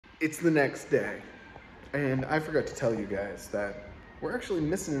It's the next day, and I forgot to tell you guys that we're actually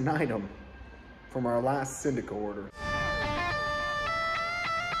missing an item from our last Syndica order.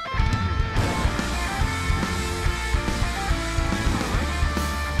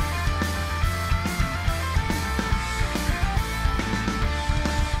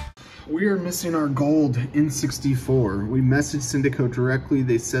 We are missing our gold N64. We messaged Syndico directly.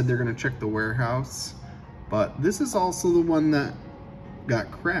 They said they're gonna check the warehouse, but this is also the one that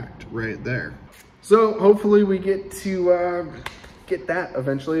got cracked right there. So hopefully we get to get that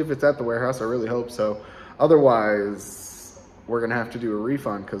eventually if it's at the warehouse. I really hope so. Otherwise, we're gonna have to do a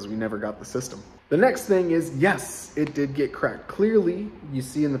refund because we never got the system. The next thing is, yes, it did get cracked. Clearly, you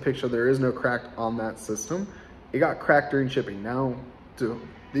see in the picture, there is no crack on that system. It got cracked during shipping. Now,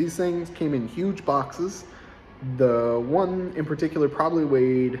 these things came in huge boxes. The one in particular probably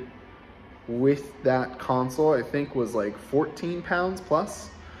weighed, with that console, I think was like 14 pounds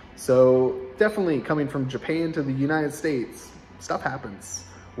plus. So definitely coming from Japan to the United States, stuff happens.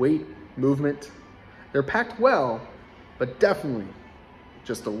 Weight, movement, they're packed well, but definitely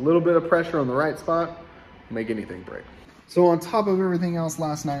just a little bit of pressure on the right spot will make anything break. So on top of everything else,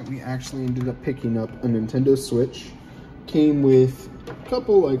 last night we actually ended up picking up a Nintendo Switch. Came with a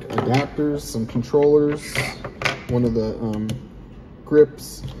couple like adapters, some controllers, one of the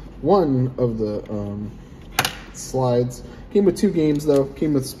grips, one of the slides. Came with 2 games though.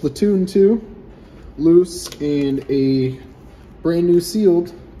 Came with Splatoon 2, loose, and a brand new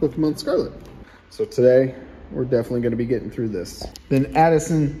sealed Pokemon Scarlet. So today, we're definitely gonna be getting through this. Then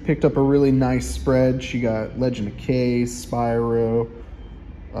Addison picked up a really nice spread. She got Legend of K, Spyro,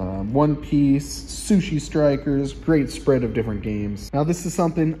 One Piece, Sushi Strikers, great spread of different games. Now this is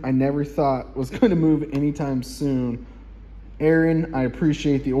something I never thought was gonna move anytime soon. Aaron, I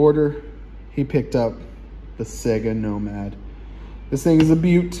appreciate the order. He picked up the Sega Nomad. This thing is a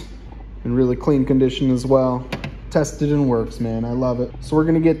beaut, in really clean condition as well. Tested and works, man, I love it. So we're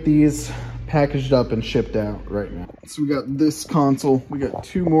gonna get these packaged up and shipped out right now. So we got this console, we got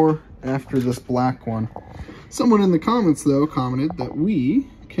 2 more after this black one. Someone in the comments though commented that we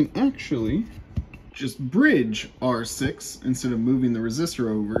can actually just bridge R6 instead of moving the resistor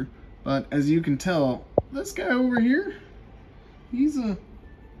over. But as you can tell, this guy over here, he's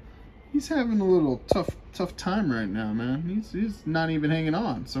having a little tough time right now, man. He's not even hanging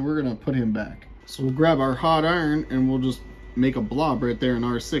on, so we're gonna put him back. So we'll grab our hot iron and we'll just make a blob right there in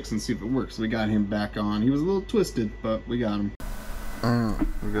R6 and see if it works. We got him back on. He was a little twisted, but we got him.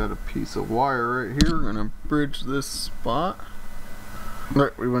 We got a piece of wire right here. We're gonna bridge this spot.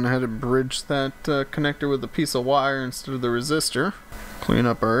 Right, we went ahead and bridged that connector with a piece of wire instead of the resistor. Clean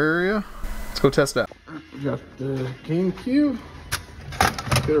up our area. Let's go test it out. We got the GameCube.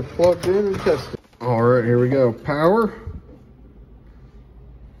 Get her plugged in and test it. All right, here we go. Power.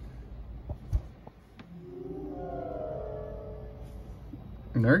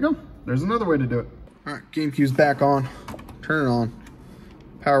 And there you go. There's another way to do it. All right, GameCube's back on. Turn it on.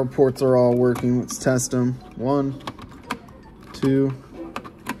 Power ports are all working. Let's test them. 1, 2.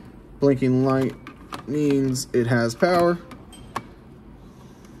 Blinking light means it has power.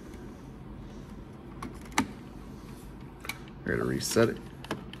 We're gonna reset it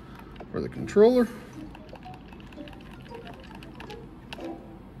for the controller.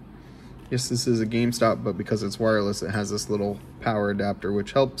 Yes, this is a GameStop, but because it's wireless, it has this little power adapter,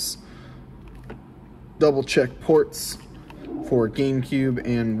 which helps double check ports for GameCube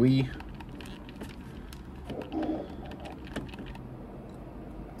and Wii.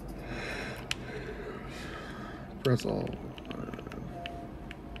 Press all.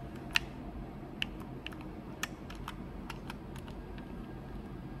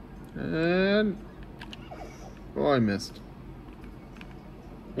 And oh, I missed.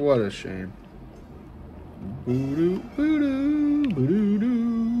 What a shame. Boo-doo, boo-doo,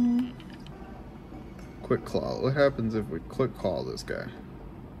 boo-doo-doo. Quick claw. What happens if we quick claw this guy?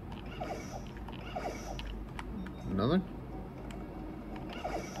 Nothing?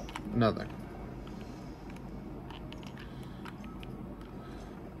 Nothing.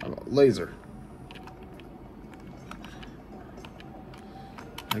 How about laser?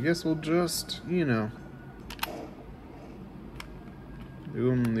 I guess we'll just, you know, do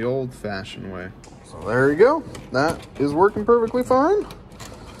them the old-fashioned way. So there you go. That is working perfectly fine.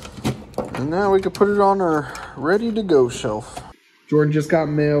 And now we can put it on our ready-to-go shelf. Jordan just got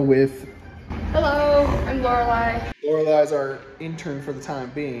mail with... Hello, I'm Lorelai. Lorelai's our intern for the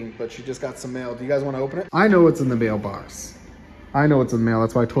time being, but she just got some mail. Do you guys want to open it? I know what's in the mailbox. I know what's in the mail.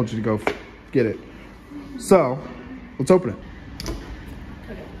 That's why I told you to go get it. So, let's open it.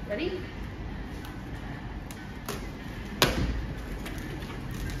 Okay, ready?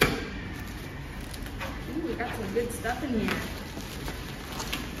 got some good stuff in here.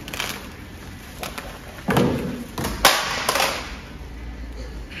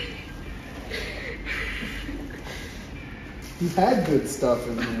 You had good stuff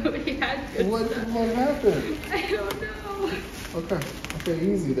in there. We had good stuff. What happened? I don't know.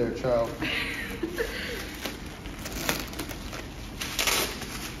 Okay, easy there, child.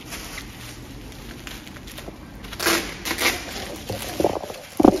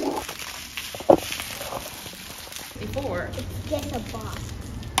 Before. It's just a box.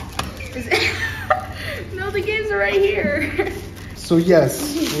 Is it? No, the games are right here. So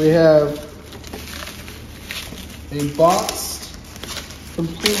yes, we have a boxed,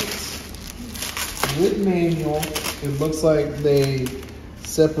 complete with manual. It looks like they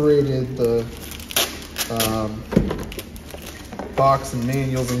separated the box and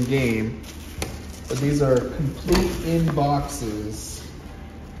manuals in game, but these are complete in boxes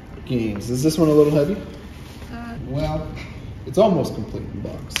games. Is this one a little heavy? Well, it's almost complete in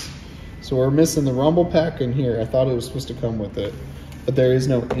box. So we're missing the rumble pack in here. I thought it was supposed to come with it, but there is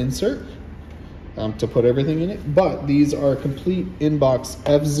no insert to put everything in it. But these are complete in-box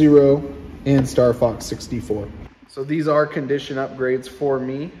F-Zero and Star Fox 64. So these are condition upgrades for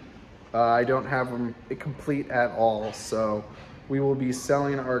me. I don't have them complete at all, so we will be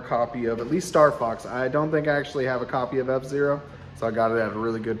selling our copy of at least Star Fox. I don't think I actually have a copy of F-Zero, so I got it at a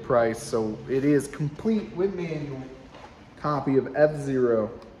really good price. So it is complete with manual copy of F-Zero.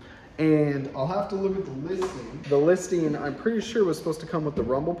 And I'll have to look at the listing. The listing, I'm pretty sure, was supposed to come with the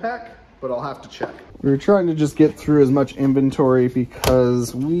rumble pack, but I'll have to check. We were trying to just get through as much inventory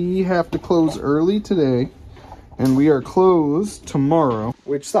because we have to close early today and we are closed tomorrow,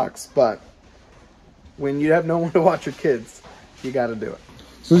 which sucks, but when you have no one to watch your kids, you got to do it.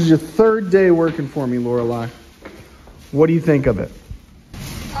 So this is your third day working for me, Lorelai. What do you think of it?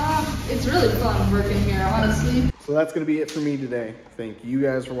 It's really fun working here, honestly. So that's going to be it for me today. Thank you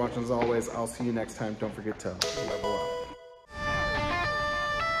guys for watching as always. I'll see you next time. Don't forget to level up.